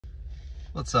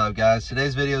What's up, guys?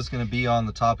 Today's video is going to be on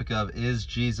the topic of, is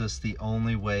Jesus the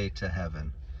only way to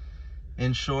heaven?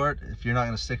 In short, if you're not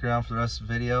going to stick around for the rest of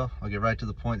the video, I'll get right to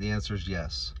the point. The answer is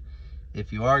yes.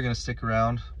 If you are going to stick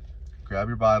around, grab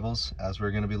your Bibles, as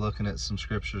we're going to be looking at some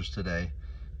scriptures today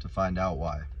to find out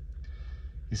why.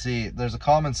 You see, there's a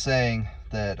common saying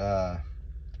that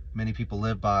many people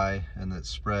live by and that's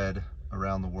spread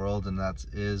around the world, and that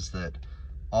is that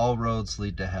all roads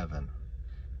lead to heaven.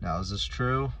 Now, is this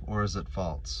true or is it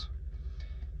false?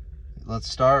 Let's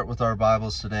start with our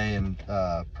Bibles today in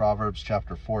Proverbs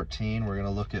chapter 14. We're going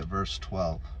to look at verse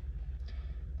 12.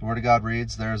 The Word of God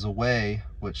reads, "There is a way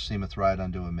which seemeth right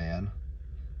unto a man,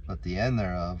 but the end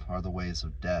thereof are the ways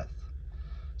of death."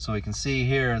 So we can see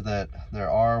here that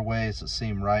there are ways that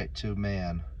seem right to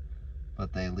man,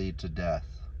 but they lead to death.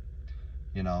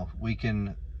 You know,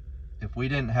 if we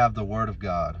didn't have the Word of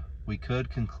God, we could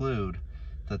conclude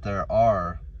that there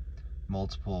are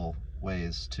multiple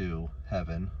ways to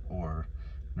heaven or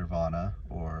nirvana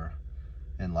or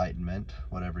enlightenment,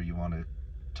 whatever you want to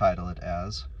title it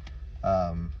as.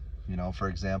 You know, for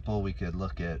example, we could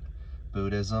look at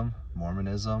Buddhism,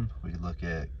 Mormonism, we could look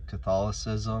at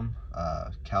Catholicism,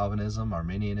 Calvinism,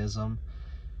 Arminianism,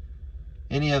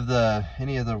 any of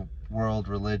the world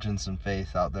religions and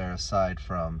faith out there aside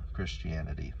from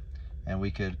Christianity. And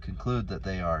we could conclude that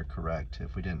they are correct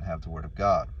if we didn't have the Word of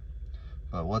God.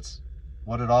 But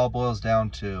what it all boils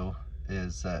down to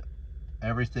is that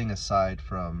everything aside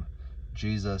from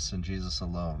Jesus and Jesus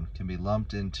alone can be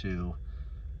lumped into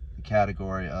the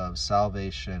category of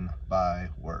salvation by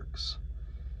works.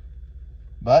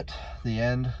 But the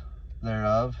end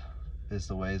thereof is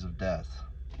the ways of death.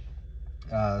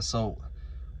 So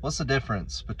what's the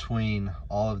difference between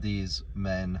all of these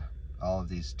men, all of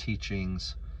these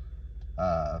teachings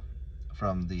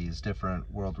from these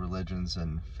different world religions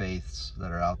and faiths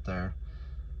that are out there?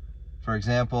 For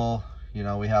example, you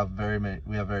know, we have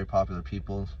very popular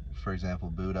people. For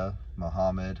example, Buddha,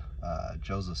 Muhammad,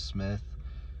 Joseph Smith,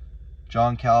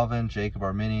 John Calvin, Jacob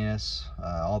Arminius,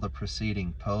 all the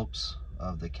preceding popes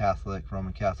of the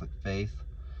Roman Catholic faith.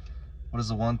 What is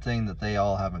the one thing that they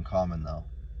all have in common, though?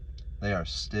 They are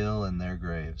still in their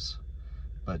graves.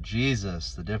 But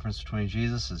Jesus, the difference between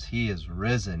Jesus is he is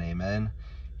risen, amen?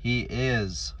 He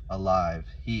is alive.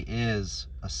 He is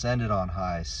ascended on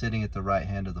high, sitting at the right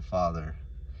hand of the Father.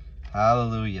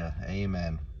 Hallelujah,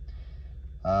 amen.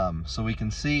 So we can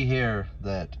see here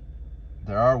that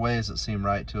there are ways that seem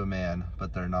right to a man,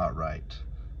 but they're not right.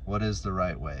 What is the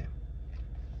right way?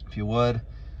 If you would,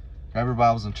 grab your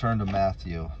Bibles and turn to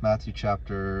Matthew. Matthew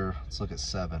chapter, let's look at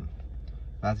 7.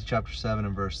 Matthew chapter 7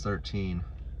 and verse 13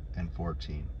 and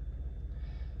 14.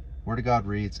 Word of God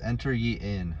reads, "Enter ye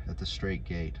in at the strait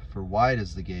gate, for wide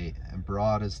is the gate, and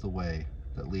broad is the way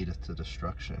that leadeth to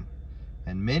destruction,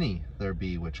 and many there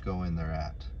be which go in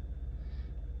thereat.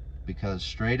 Because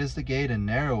strait is the gate, and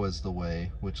narrow is the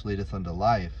way which leadeth unto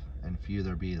life, and few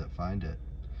there be that find it."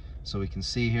 So we can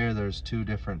see here there's two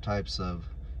different types of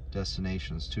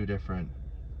destinations, two different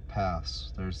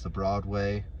paths. There's the broad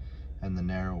way and the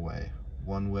narrow way.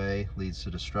 One way leads to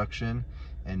destruction,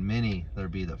 and many there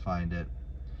be that find it.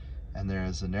 And there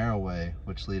is a narrow way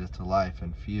which leadeth to life,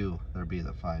 and few there be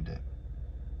that find it.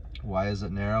 Why is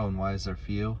it narrow and why is there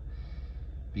few?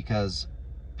 Because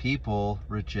people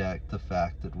reject the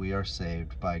fact that we are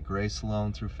saved by grace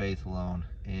alone, through faith alone,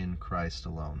 in Christ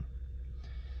alone.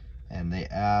 And they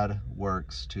add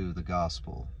works to the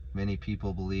gospel. Many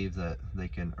people believe that they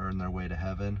can earn their way to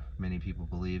heaven. Many people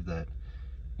believe that,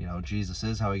 you know, Jesus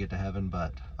is how we get to heaven,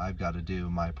 but I've got to do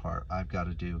my part. I've got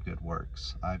to do good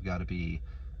works. I've got to be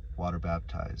water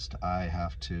baptized. I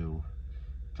have to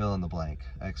fill in the blank,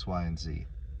 X, Y, and Z.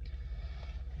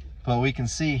 But we can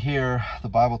see here, the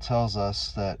Bible tells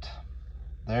us that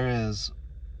there is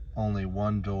only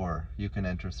one door you can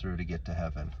enter through to get to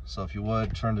heaven. So if you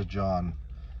would, turn to John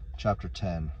chapter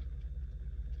 10.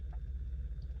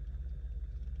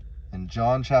 In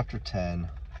John chapter 10,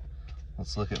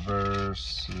 let's look at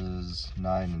verses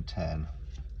 9 and 10.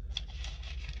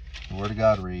 The Word of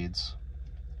God reads,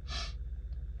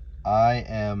 "I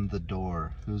am the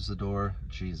door." Who's the door?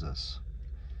 Jesus.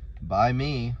 "By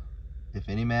me, if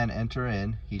any man enter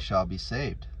in, he shall be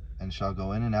saved, and shall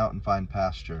go in and out and find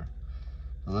pasture."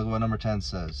 But look at what number 10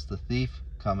 says. The thief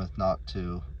cometh not,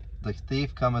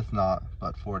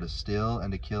 but for to steal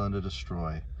and to kill and to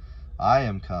destroy. I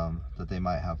am come that they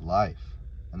might have life,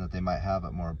 and that they might have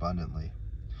it more abundantly.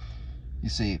 You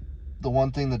see, the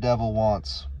one thing the devil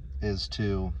wants is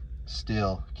to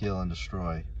steal, kill, and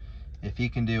destroy. If he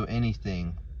can do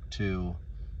anything to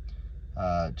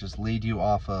just lead you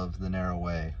off of the narrow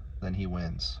way, then he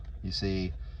wins. You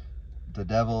see, the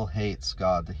devil hates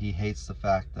God, that he hates the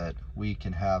fact that we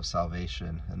can have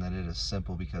salvation and that it is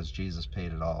simple because Jesus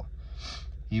paid it all.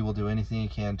 He will do anything he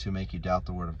can to make you doubt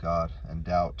the Word of God and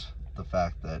doubt the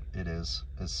fact that it is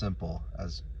as simple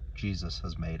as Jesus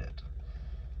has made it.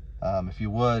 If you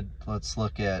would, let's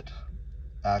look at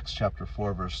Acts chapter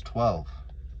 4, verse 12.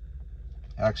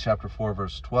 Acts chapter 4,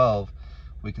 verse 12,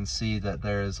 we can see that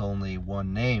there is only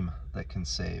one name that can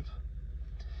save.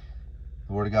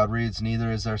 The Word of God reads,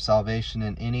 "Neither is there salvation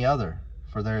in any other,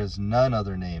 for there is none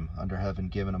other name under heaven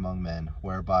given among men,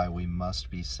 whereby we must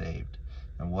be saved."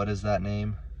 And what is that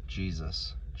name?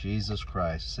 Jesus. Jesus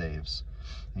Christ saves.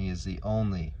 He is the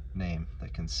only name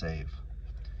that can save.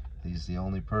 He's the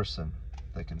only person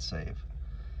that can save.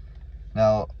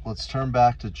 Now, let's turn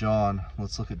back to John.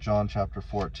 Let's look at John chapter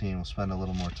 14. We'll spend a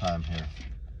little more time here.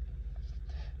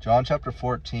 John chapter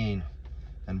 14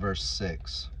 and verse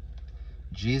 6.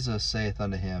 Jesus saith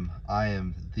unto him, I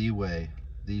am the way,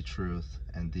 the truth,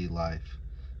 and the life.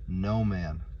 No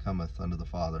man cometh unto the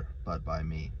Father but by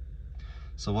me.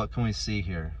 So what can we see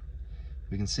here?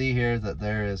 We can see here that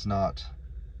there is not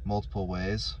multiple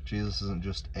ways. Jesus isn't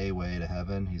just a way to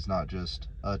heaven. He's not just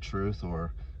a truth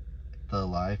or the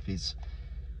life. He's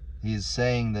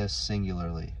saying this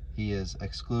singularly. He is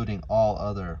excluding all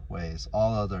other ways,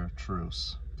 all other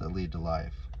truths that lead to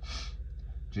life.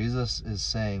 Jesus is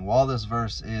saying, while this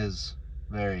verse is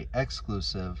very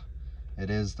exclusive, it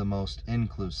is the most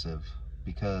inclusive,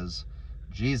 because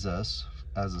Jesus,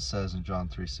 as it says in John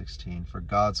 3:16, for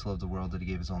God so loved the world that he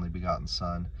gave his only begotten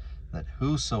Son, that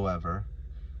whosoever,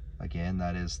 again,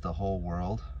 that is the whole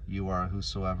world, you are a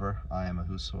whosoever, I am a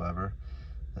whosoever,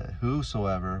 that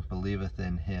whosoever believeth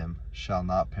in him shall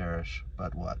not perish,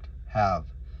 but what? Have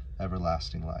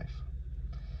everlasting life.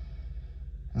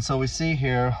 And so we see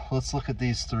here, let's look at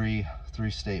these three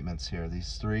statements here,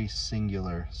 these three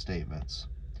singular statements.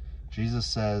 Jesus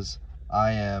says,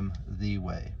 I am the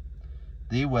way.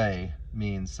 The way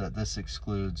means that this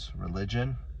excludes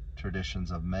religion, traditions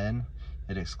of men.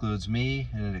 It excludes me,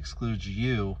 and it excludes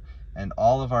you and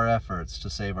all of our efforts to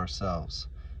save ourselves.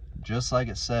 Just like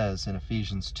it says in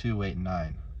Ephesians 2:8 and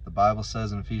 9. The Bible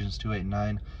says in Ephesians 2:8 and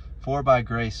 9, for by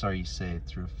grace are ye saved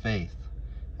through faith,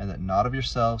 and that not of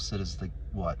yourselves, it is the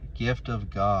what? Gift of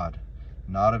God,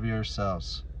 not of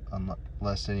yourselves,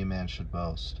 lest any man should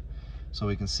boast. So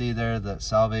we can see there that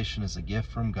salvation is a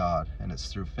gift from God, and it's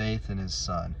through faith in his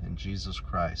Son, in Jesus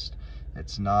Christ.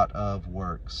 It's not of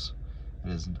works.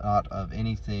 It is not of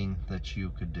anything that you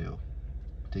could do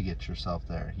to get yourself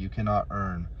there. You cannot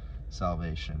earn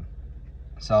salvation.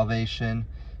 Salvation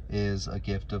is a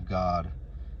gift of God,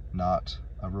 not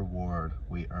a reward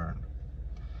we earn.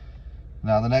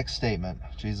 Now the next statement,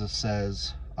 Jesus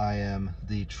says, I am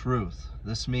the truth.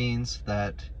 This means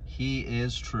that he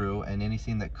is true, and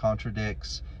anything that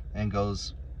contradicts and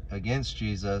goes against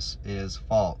Jesus is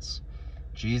false.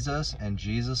 Jesus and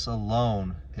Jesus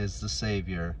alone is the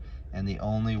Savior and the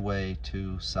only way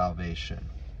to salvation.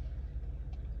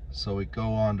 So we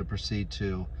go on to proceed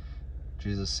to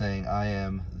Jesus saying, I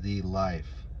am the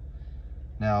life.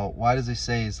 Now, why does he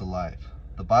say he's the life?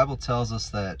 The Bible tells us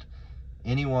that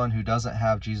anyone who doesn't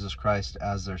have Jesus Christ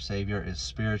as their Savior is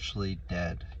spiritually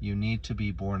dead. You need to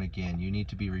be born again. You need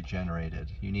to be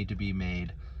regenerated. You need to be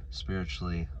made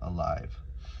spiritually alive.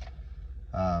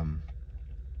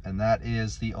 And that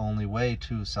is the only way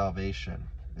to salvation,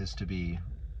 is to be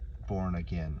born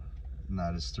again. And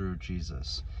that is through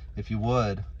Jesus. If you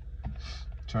would,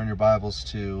 turn your Bibles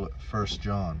to 1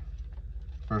 John.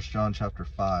 1 John chapter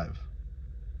 5.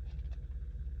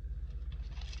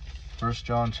 1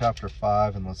 John chapter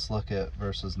 5, and let's look at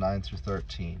verses 9 through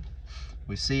 13.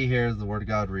 We see here the Word of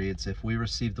God reads, if we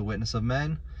receive the witness of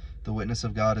men, the witness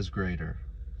of God is greater.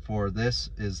 For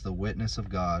this is the witness of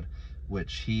God,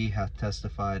 which he hath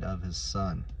testified of his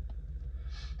Son.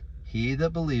 He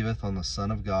that believeth on the Son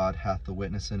of God hath the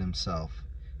witness in himself.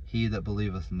 He that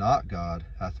believeth not God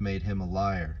hath made him a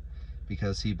liar,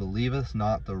 because he believeth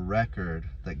not the record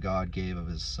that God gave of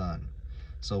his Son.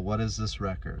 So what is this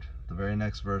record? The very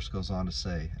next verse goes on to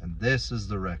say, and this is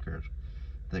the record,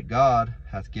 that God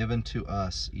hath given to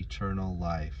us eternal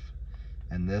life.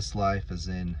 And this life is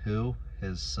in who?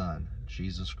 His Son,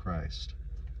 Jesus Christ.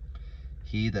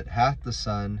 He that hath the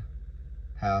Son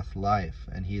hath life,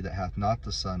 and he that hath not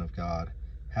the Son of God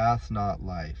hath not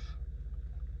life.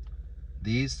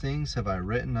 These things have I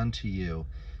written unto you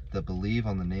that believe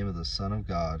on the name of the Son of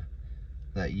God,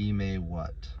 that ye may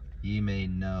what? Ye may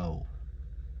know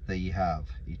that ye have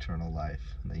eternal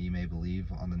life, and that ye may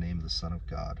believe on the name of the Son of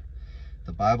God.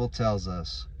 The Bible tells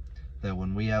us that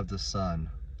when we have the Son,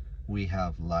 we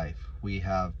have life. We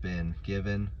have been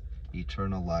given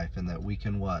eternal life, and that we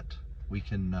can what? We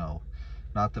can know.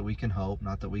 Not that we can hope,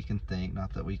 not that we can think,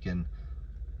 not that we can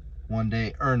one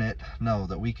day earn it. No,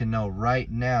 that we can know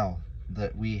right now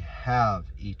that we have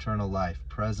eternal life,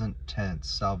 present tense.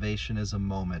 Salvation is a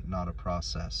moment, not a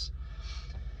process.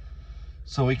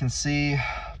 So we can see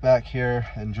back here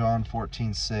in John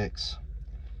 14:6,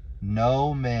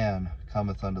 no man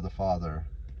cometh unto the Father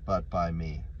but by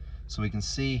me. So we can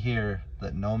see here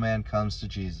that no man comes to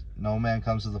Jesus, no man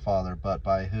comes to the Father but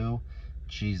by who?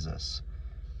 Jesus.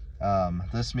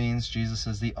 This means Jesus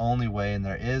is the only way, and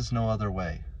there is no other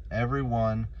way.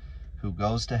 Everyone who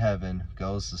goes to heaven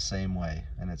goes the same way,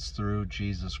 and it's through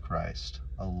Jesus Christ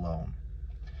alone.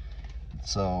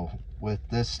 So with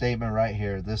this statement right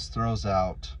here, this throws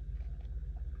out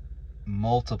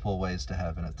multiple ways to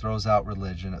heaven. It throws out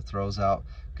religion, it throws out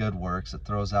good works, it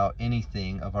throws out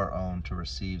anything of our own to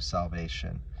receive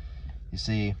salvation. You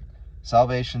see,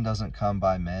 salvation doesn't come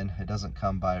by men, it doesn't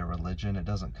come by a religion, it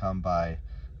doesn't come by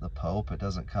the Pope, it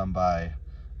doesn't come by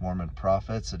Mormon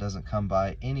prophets, it doesn't come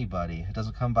by anybody, it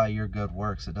doesn't come by your good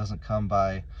works, it doesn't come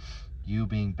by you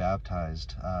being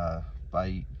baptized,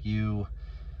 by you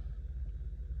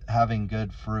having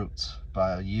good fruits,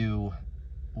 by you,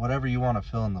 whatever you want to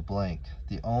fill in the blank.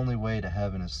 The only way to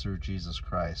heaven is through Jesus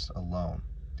Christ alone.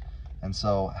 And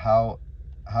so how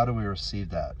do we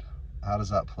receive that? How does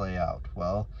that play out?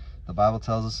 Well, the Bible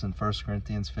tells us in 1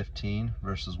 Corinthians 15,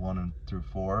 verses 1 through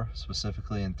 4,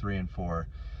 specifically in 3 and 4,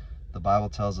 the Bible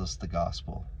tells us the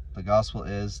gospel. The gospel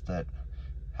is that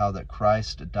how that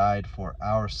Christ died for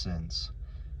our sins,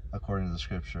 according to the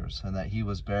scriptures, and that he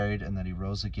was buried and that he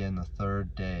rose again the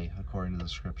third day, according to the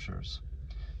scriptures.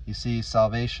 You see,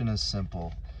 salvation is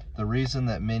simple. The reason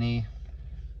that many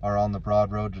are on the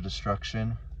broad road to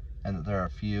destruction, and that there are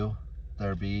few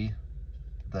there be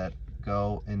that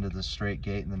go into the straight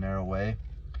gate and the narrow way,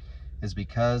 is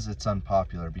because it's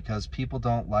unpopular, because people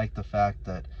don't like the fact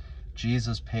that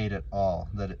Jesus paid it all,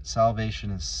 that salvation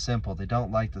is simple. They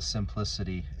don't like the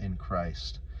simplicity in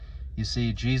Christ. You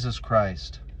see, Jesus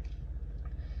Christ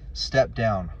stepped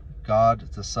down, God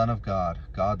the Son of God,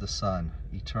 God the Son,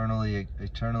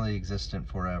 eternally existent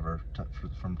forever,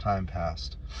 from time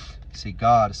past. You see,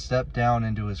 God stepped down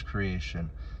into his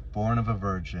creation, born of a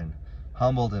virgin,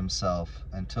 humbled himself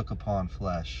and took upon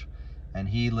flesh, and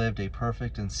he lived a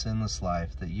perfect and sinless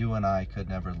life that you and I could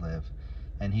never live.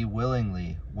 And he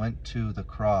willingly went to the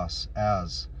cross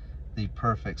as the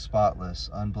perfect, spotless,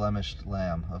 unblemished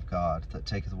Lamb of God that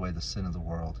taketh away the sin of the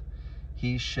world.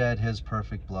 He shed his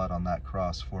perfect blood on that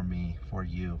cross for me, for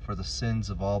you, for the sins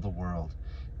of all the world,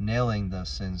 nailing those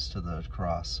sins to the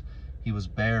cross. He was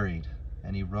buried,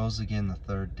 and he rose again the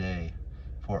third day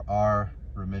for our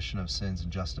remission of sins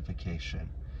and justification.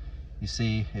 You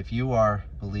see, if you are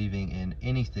believing in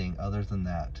anything other than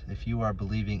that, if you are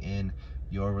believing in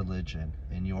your religion,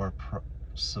 in your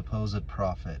supposed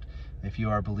prophet, if you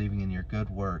are believing in your good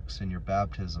works, in your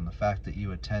baptism, the fact that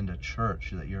you attend a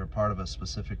church, that you're a part of a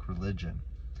specific religion,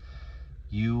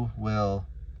 you will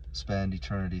spend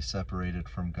eternity separated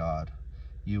from God.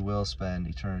 You will spend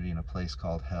eternity in a place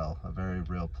called hell, a very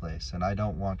real place, and I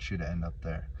don't want you to end up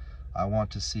there. I want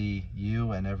to see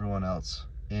you and everyone else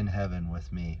in heaven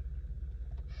with me.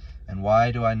 And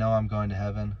why do I know I'm going to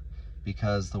heaven?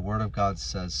 Because the Word of God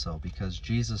says so, because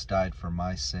Jesus died for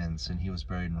my sins, and he was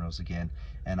buried and rose again,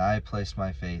 and I placed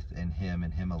my faith in him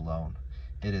and him alone.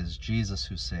 It is Jesus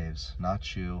who saves,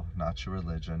 not you, not your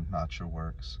religion, not your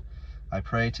works. I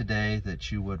pray today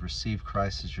that you would receive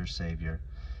Christ as your Savior.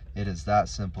 It is that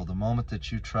simple. The moment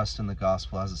that you trust in the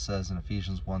gospel, as it says in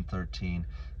Ephesians 1:13,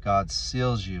 God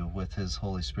seals you with his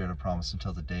Holy Spirit of promise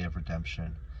until the day of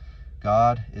redemption.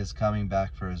 God is coming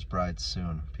back for his bride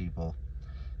soon, people.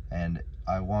 And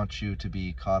I want you to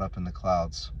be caught up in the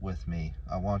clouds with me.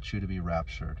 I want you to be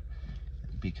raptured,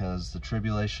 because the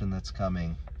tribulation that's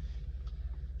coming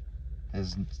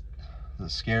is the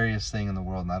scariest thing in the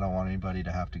world, and I don't want anybody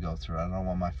to have to go through it. I don't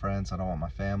want my friends, I don't want my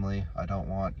family, I don't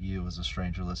want you as a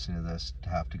stranger listening to this to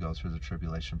have to go through the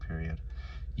tribulation period.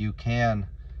 You can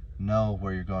know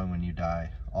where you're going when you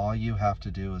die. All you have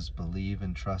to do is believe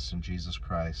and trust in Jesus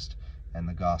Christ and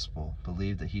the gospel.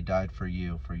 Believe that he died for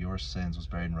you, for your sins, was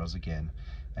buried and rose again,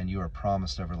 and you are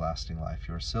promised everlasting life.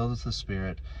 You are sealed with the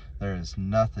Spirit. There is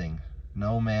nothing,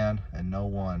 no man and no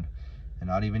one, and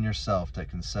not even yourself, that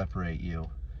can separate you,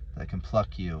 that can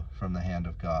pluck you from the hand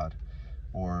of God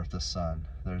or the Son.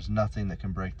 There's nothing that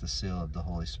can break the seal of the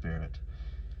Holy Spirit.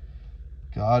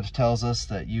 God tells us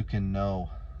that you can know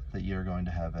that you're going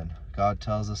to heaven. God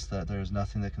tells us that there is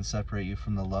nothing that can separate you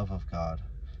from the love of God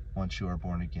once you are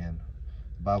born again.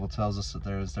 The Bible tells us that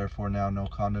there is therefore now no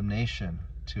condemnation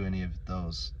to any of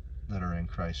those that are in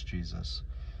Christ Jesus.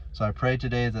 So I pray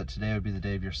today that today would be the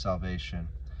day of your salvation.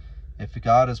 If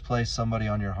God has placed somebody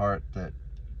on your heart that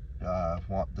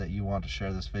you want to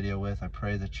share this video with, I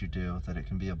pray that you do, that it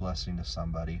can be a blessing to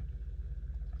somebody.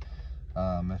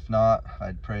 If not,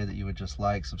 I'd pray that you would just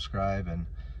like, subscribe, and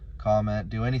comment.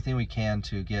 Do anything we can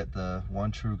to get the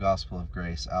one true gospel of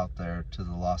grace out there to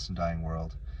the lost and dying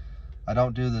world. I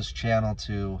don't do this channel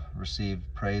to receive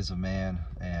praise of man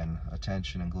and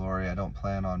attention and glory. I don't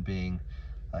plan on being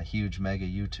a huge mega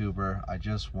YouTuber. I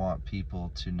just want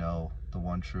people to know the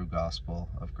one true gospel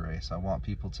of grace. I want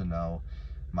people to know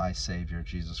my Savior,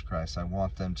 Jesus Christ. I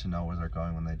want them to know where they're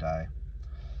going when they die.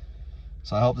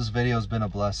 So I hope this video has been a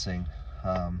blessing.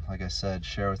 Like I said,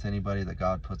 share with anybody that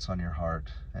God puts on your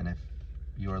heart. And if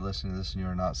you are listening to this and you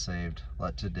are not saved,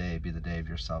 let today be the day of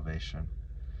your salvation.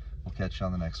 We'll catch you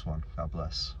on the next one. God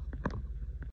bless.